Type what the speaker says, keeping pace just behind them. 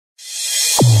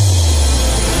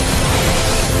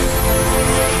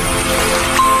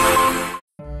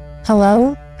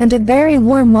Hello, and a very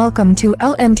warm welcome to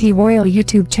LMT Royal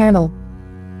YouTube channel.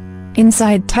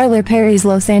 Inside Tyler Perry's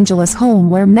Los Angeles home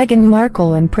where Meghan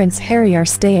Markle and Prince Harry are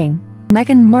staying.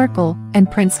 Meghan Markle and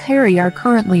Prince Harry are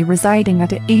currently residing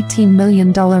at an $18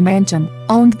 million mansion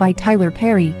owned by Tyler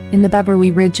Perry in the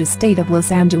Beverly Ridge estate of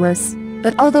Los Angeles.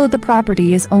 But although the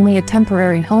property is only a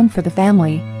temporary home for the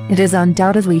family, it is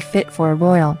undoubtedly fit for a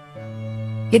royal.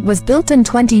 It was built in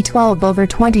 2012 over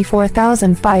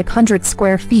 24,500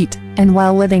 square feet, and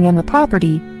while living in the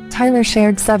property, Tyler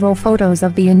shared several photos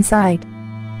of the inside.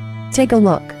 Take a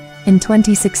look. In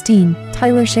 2016,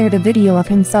 Tyler shared a video of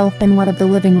himself in one of the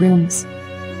living rooms.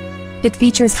 It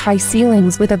features high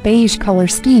ceilings with a beige color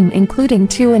scheme including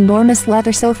two enormous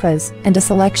leather sofas and a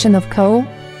selection of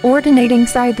coordinating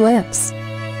side lamps.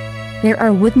 There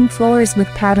are wooden floors with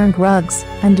patterned rugs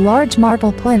and large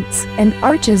marble plinths and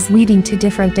arches leading to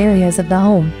different areas of the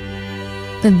home.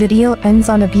 The video ends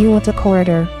on a view of the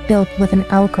corridor, built with an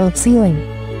alcove ceiling.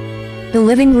 The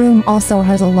living room also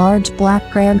has a large black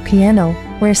grand piano,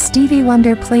 where Stevie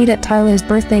Wonder played at Tyler's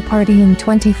birthday party in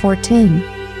 2014.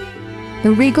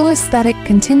 The regal aesthetic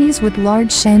continues with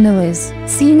large chandeliers,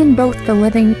 seen in both the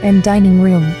living and dining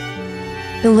room.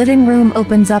 The living room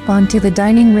opens up onto the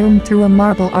dining room through a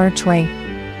marble archway.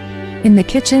 In the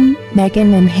kitchen,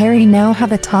 Meghan and Harry now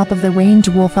have a top-of-the-range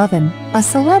Wolf oven, a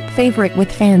celeb favorite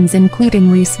with fans including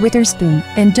Reese Witherspoon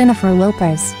and Jennifer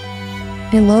Lopez.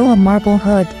 Below a marble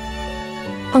hood.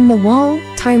 On the wall,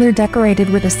 Tyler decorated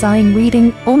with a sign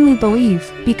reading, "Only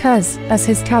believe, because, as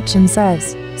his caption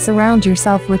says, surround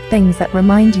yourself with things that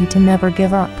remind you to never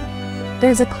give up."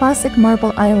 There's a classic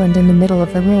marble island in the middle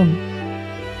of the room.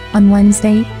 On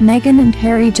Wednesday, Meghan and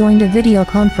Harry joined a video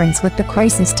conference with the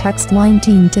crisis text line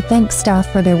team to thank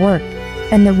staff for their work,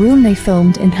 and the room they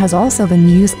filmed in has also been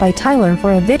used by Tyler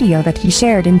for a video that he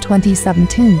shared in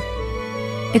 2017.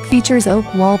 It features oak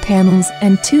wall panels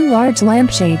and two large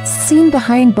lampshades seen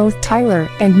behind both Tyler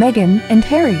and Meghan and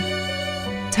Harry.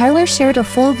 Tyler shared a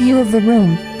full view of the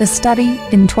room, the study,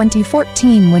 in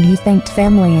 2014 when he thanked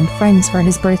family and friends for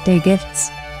his birthday gifts.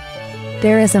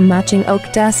 There is a matching oak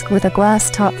desk with a glass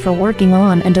top for working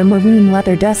on and a maroon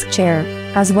leather desk chair,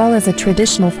 as well as a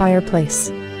traditional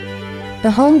fireplace. The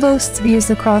home boasts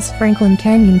views across Franklin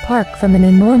Canyon Park from an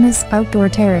enormous outdoor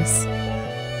terrace.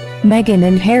 Meghan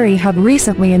and Harry have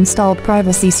recently installed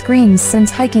privacy screens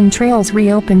since hiking trails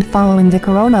reopened following the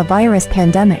coronavirus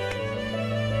pandemic.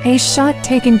 A shot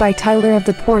taken by Tyler of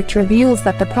the porch reveals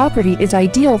that the property is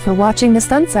ideal for watching the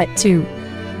sunset too.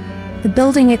 The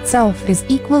building itself is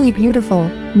equally beautiful,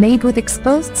 made with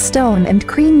exposed stone and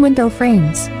cream window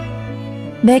frames.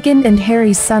 Meghan and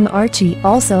Harry's son Archie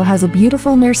also has a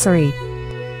beautiful nursery.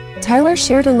 Tyler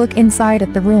shared a look inside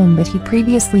at the room that he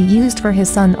previously used for his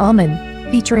son Amen,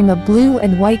 featuring a blue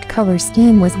and white color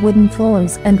scheme with wooden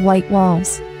floors and white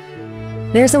walls.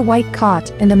 There's a white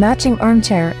cot and a matching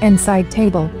armchair and side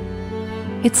table.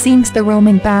 It seems the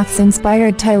Roman baths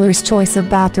inspired Tyler's choice of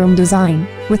bathroom design,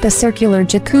 with a circular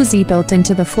jacuzzi built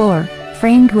into the floor,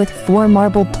 framed with 4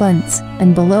 marble plinths,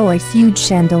 and below a huge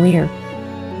chandelier.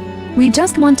 We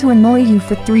just want to annoy you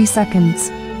for 3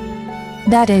 seconds.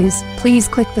 That is, please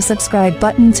click the subscribe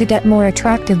button to get more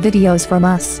attractive videos from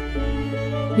us.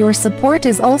 Your support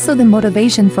is also the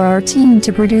motivation for our team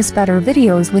to produce better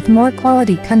videos with more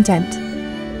quality content.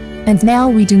 And now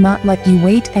we do not let you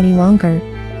wait any longer.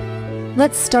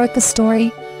 Let's start the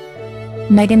story.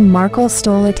 Meghan Markle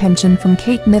stole attention from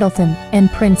Kate Middleton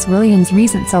and Prince William's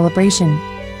recent celebration.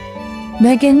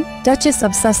 Meghan, Duchess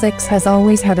of Sussex, has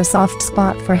always had a soft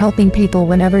spot for helping people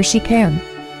whenever she can.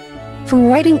 From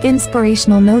writing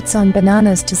inspirational notes on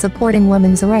bananas to supporting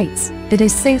women's rights, it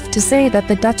is safe to say that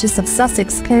the Duchess of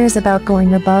Sussex cares about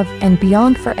going above and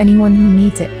beyond for anyone who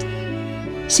needs it.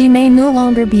 She may no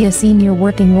longer be a senior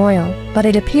working royal, but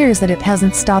it appears that it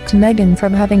hasn't stopped Meghan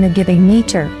from having a giving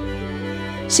nature.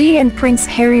 She and Prince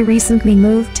Harry recently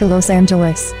moved to Los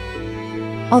Angeles.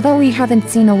 Although we haven't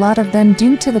seen a lot of them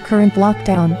due to the current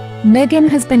lockdown, Meghan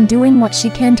has been doing what she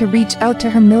can to reach out to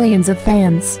her millions of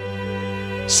fans.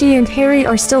 She and Harry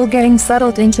are still getting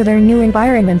settled into their new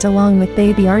environment along with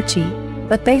baby Archie,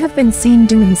 but they have been seen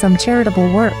doing some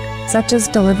charitable work, such as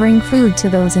delivering food to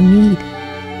those in need.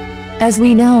 As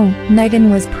we know, Meghan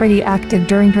was pretty active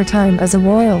during her time as a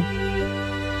royal.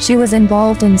 She was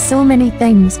involved in so many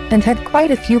things and had quite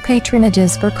a few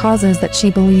patronages for causes that she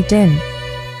believed in.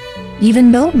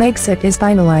 Even though Megxit is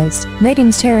finalized,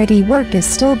 Meghan's charity work is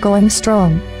still going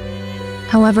strong.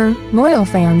 However, royal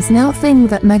fans now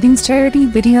think that Meghan's charity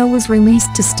video was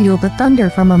released to steal the thunder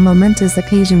from a momentous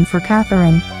occasion for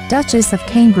Catherine, Duchess of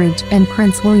Cambridge, and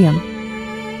Prince William.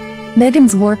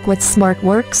 Meghan's work with Smart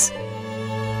Works.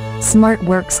 Smart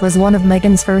Works was one of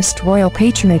Meghan's first royal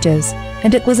patronages,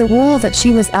 and it was a role that she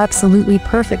was absolutely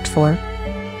perfect for.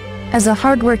 As a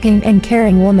hardworking and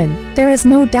caring woman, there is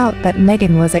no doubt that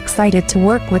Meghan was excited to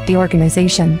work with the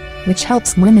organization, which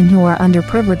helps women who are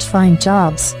underprivileged find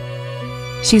jobs.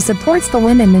 She supports the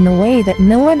women in a way that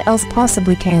no one else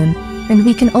possibly can, and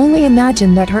we can only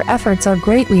imagine that her efforts are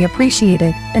greatly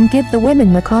appreciated and give the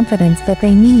women the confidence that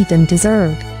they need and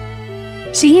deserve.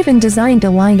 She even designed a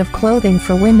line of clothing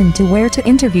for women to wear to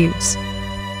interviews.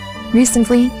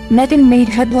 Recently, Meghan made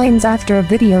headlines after a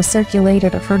video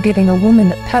circulated of her giving a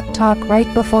woman a pep talk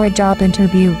right before a job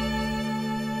interview.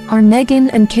 Are Meghan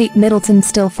and Kate Middleton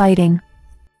still fighting?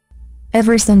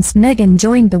 Ever since Meghan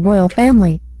joined the royal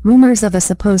family, rumors of a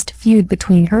supposed feud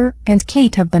between her and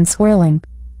Kate have been swirling.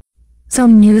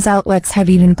 Some news outlets have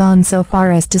even gone so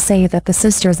far as to say that the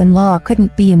sisters-in-law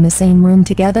couldn't be in the same room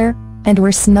together, and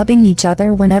were snubbing each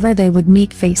other whenever they would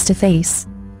meet face-to-face.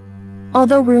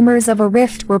 Although rumors of a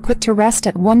rift were put to rest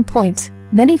at one point,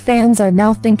 many fans are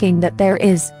now thinking that there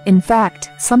is, in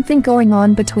fact, something going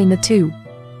on between the two.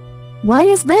 Why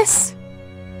is this?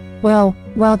 Well,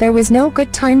 while there was no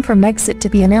good time for Megxit to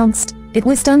be announced, it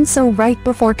was done so right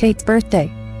before Kate's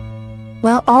birthday.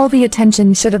 While all the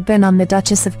attention should have been on the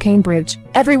Duchess of Cambridge,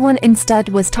 everyone instead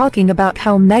was talking about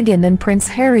how Meghan and Prince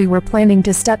Harry were planning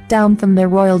to step down from their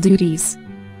royal duties.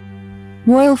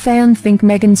 Royal fans think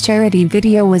Meghan's charity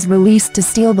video was released to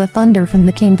steal the thunder from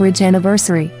the Cambridge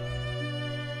anniversary.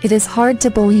 It is hard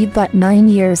to believe that 9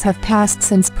 years have passed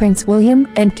since Prince William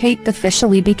and Kate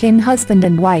officially became husband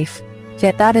and wife,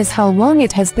 yet that is how long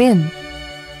it has been.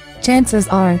 Chances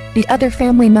are, the other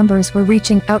family members were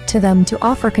reaching out to them to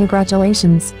offer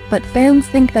congratulations, but fans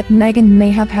think that Meghan may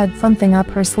have had something up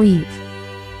her sleeve.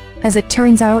 As it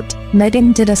turns out,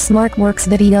 Meghan did a Smart Works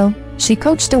video. She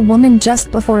coached a woman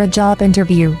just before a job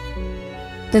interview.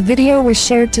 The video was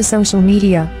shared to social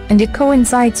media, and it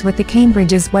coincides with the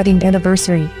Cambridge's wedding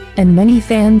anniversary, and many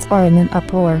fans are in an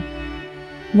uproar.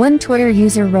 One Twitter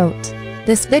user wrote,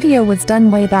 "This video was done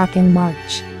way back in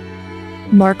March.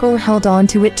 Markle held on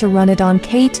to it to run it on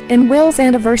Kate and Will's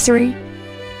anniversary.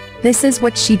 This is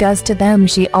what she does to them,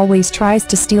 she always tries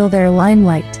to steal their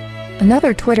limelight."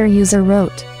 Another Twitter user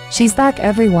wrote, "She's back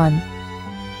everyone.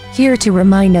 Here to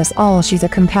remind us all she's a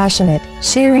compassionate,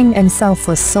 sharing and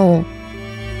selfless soul.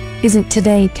 Isn't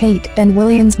today Kate and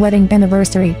William's wedding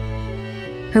anniversary?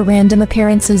 Her random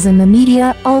appearances in the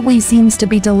media always seems to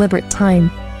be deliberate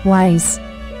time-wise.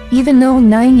 Even though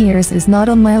 9 years is not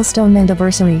a milestone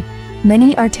anniversary,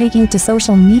 many are taking to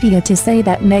social media to say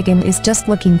that Meghan is just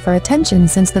looking for attention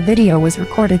since the video was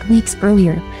recorded weeks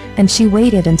earlier, and she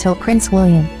waited until Prince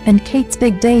William and Kate's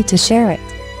big day to share it.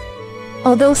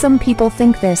 Although some people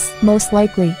think this, most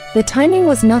likely, the timing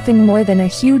was nothing more than a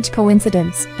huge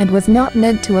coincidence and was not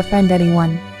meant to offend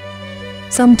anyone.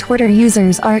 Some Twitter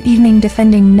users are even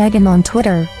defending Meghan on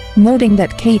Twitter, noting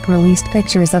that Kate released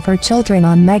pictures of her children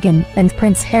on Meghan and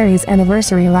Prince Harry's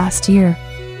anniversary last year.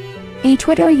 A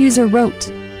Twitter user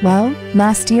wrote, "Well,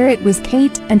 last year it was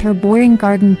Kate and her Boring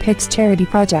Garden Pits charity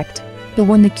project, the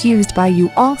one accused by you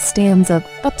all stands of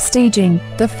upstaging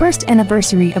the first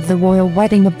anniversary of the royal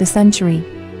wedding of the century."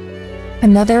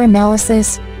 Another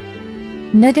analysis: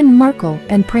 Meghan Markle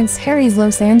and Prince Harry's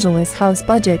Los Angeles house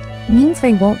budget means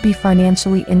they won't be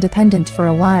financially independent for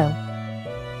a while.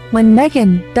 When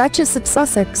Meghan, Duchess of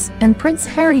Sussex, and Prince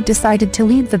Harry decided to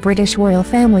leave the British royal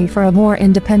family for a more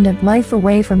independent life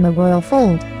away from the royal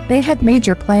fold, they had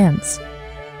major plans.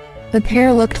 The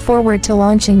pair looked forward to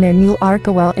launching their new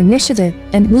Arkewell initiative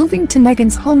and moving to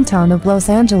Meghan's hometown of Los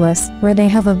Angeles, where they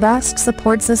have a vast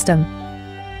support system.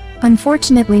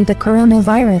 Unfortunately, the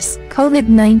coronavirus,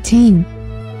 COVID-19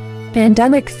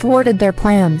 pandemic thwarted their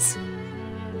plans.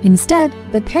 Instead,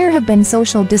 the pair have been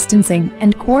social distancing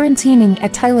and quarantining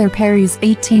at Tyler Perry's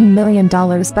 $18 million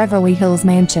Beverly Hills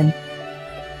mansion.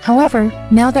 However,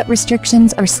 now that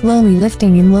restrictions are slowly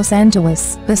lifting in Los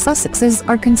Angeles, the Sussexes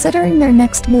are considering their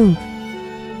next move.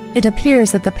 It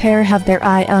appears that the pair have their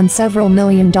eye on several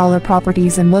million-dollar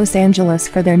properties in Los Angeles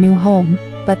for their new home,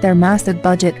 but their massive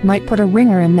budget might put a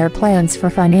ringer in their plans for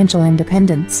financial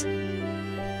independence.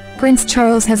 Prince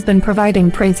Charles has been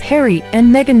providing Prince Harry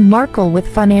and Meghan Markle with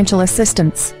financial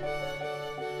assistance.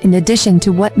 In addition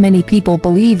to what many people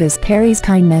believe is Perry's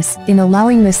kindness in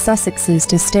allowing the Sussexes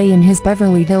to stay in his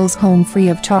Beverly Hills home free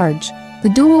of charge, the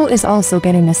duo is also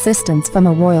getting assistance from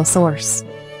a royal source.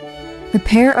 The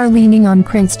pair are leaning on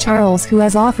Prince Charles, who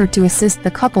has offered to assist the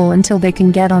couple until they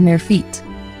can get on their feet.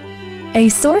 A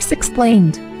source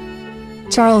explained,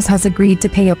 "Charles has agreed to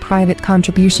pay a private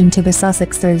contribution to the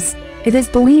Sussexes, It is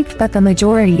believed that the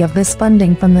majority of this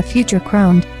funding from the future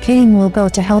crowned king will go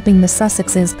to helping the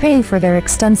Sussexes pay for their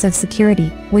extensive security,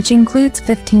 which includes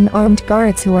 15 armed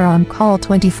guards who are on call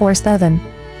 24/7.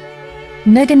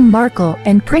 Meghan Markle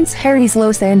and Prince Harry's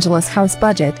Los Angeles house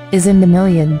budget is in the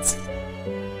millions.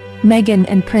 Meghan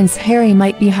and Prince Harry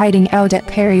might be hiding out at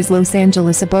Harry's Los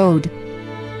Angeles abode.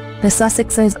 The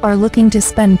Sussexes are looking to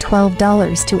spend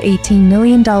 $12 to $18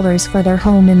 million for their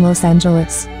home in Los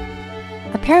Angeles.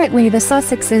 Apparently the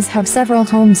Sussexes have several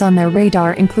homes on their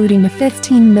radar, including a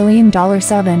 $15 million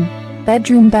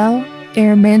 7-bedroom Bel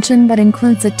Air mansion that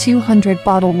includes a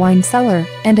 200-bottle wine cellar,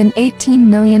 and an $18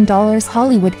 million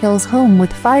Hollywood Hills home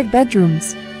with 5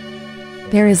 bedrooms.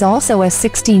 There is also a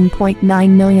 $16.9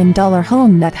 million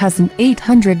home that has an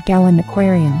 800-gallon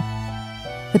aquarium.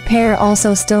 The pair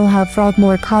also still have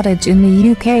Frogmore Cottage in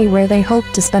the UK, where they hope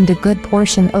to spend a good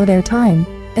portion of their time,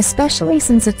 especially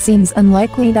since it seems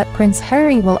unlikely that Prince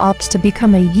Harry will opt to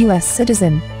become a US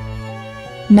citizen.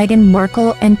 Meghan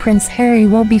Markle and Prince Harry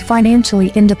will be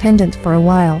financially independent for a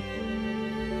while.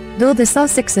 Though the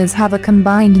Sussexes have a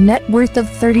combined net worth of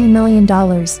 $30 million,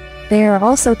 they are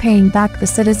also paying back the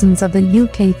citizens of the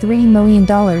UK $3 million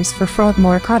for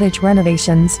Frogmore Cottage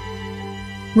renovations.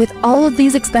 With all of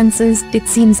these expenses, it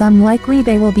seems unlikely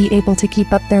they will be able to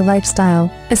keep up their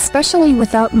lifestyle, especially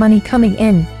without money coming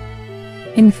in.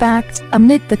 In fact,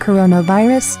 amid the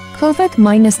coronavirus,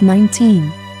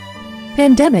 COVID-19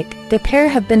 pandemic, the pair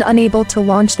have been unable to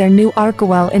launch their new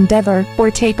Markle endeavor or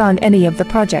take on any of the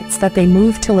projects that they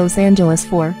moved to Los Angeles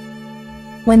for.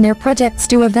 When their projects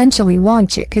do eventually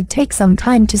launch, it could take some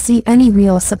time to see any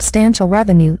real substantial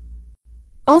revenue.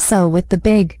 Also, with the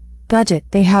big budget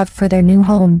they have for their new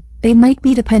home, they might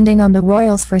be depending on the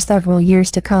royals for several years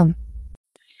to come.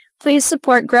 Please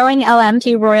support growing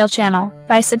LMT Royal channel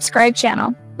by subscribe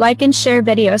channel, like and share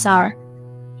videos.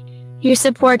 Your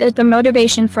support is the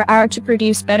motivation for our to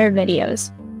produce better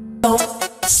videos. Don't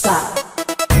stop.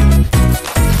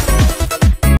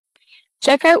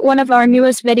 Check out one of our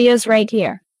newest videos right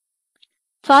here.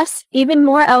 Plus, even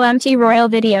more LMT Royal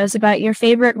videos about your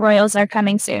favorite royals are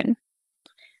coming soon.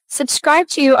 Subscribe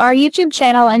to our YouTube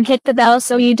channel and hit the bell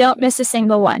so you don't miss a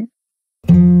single one.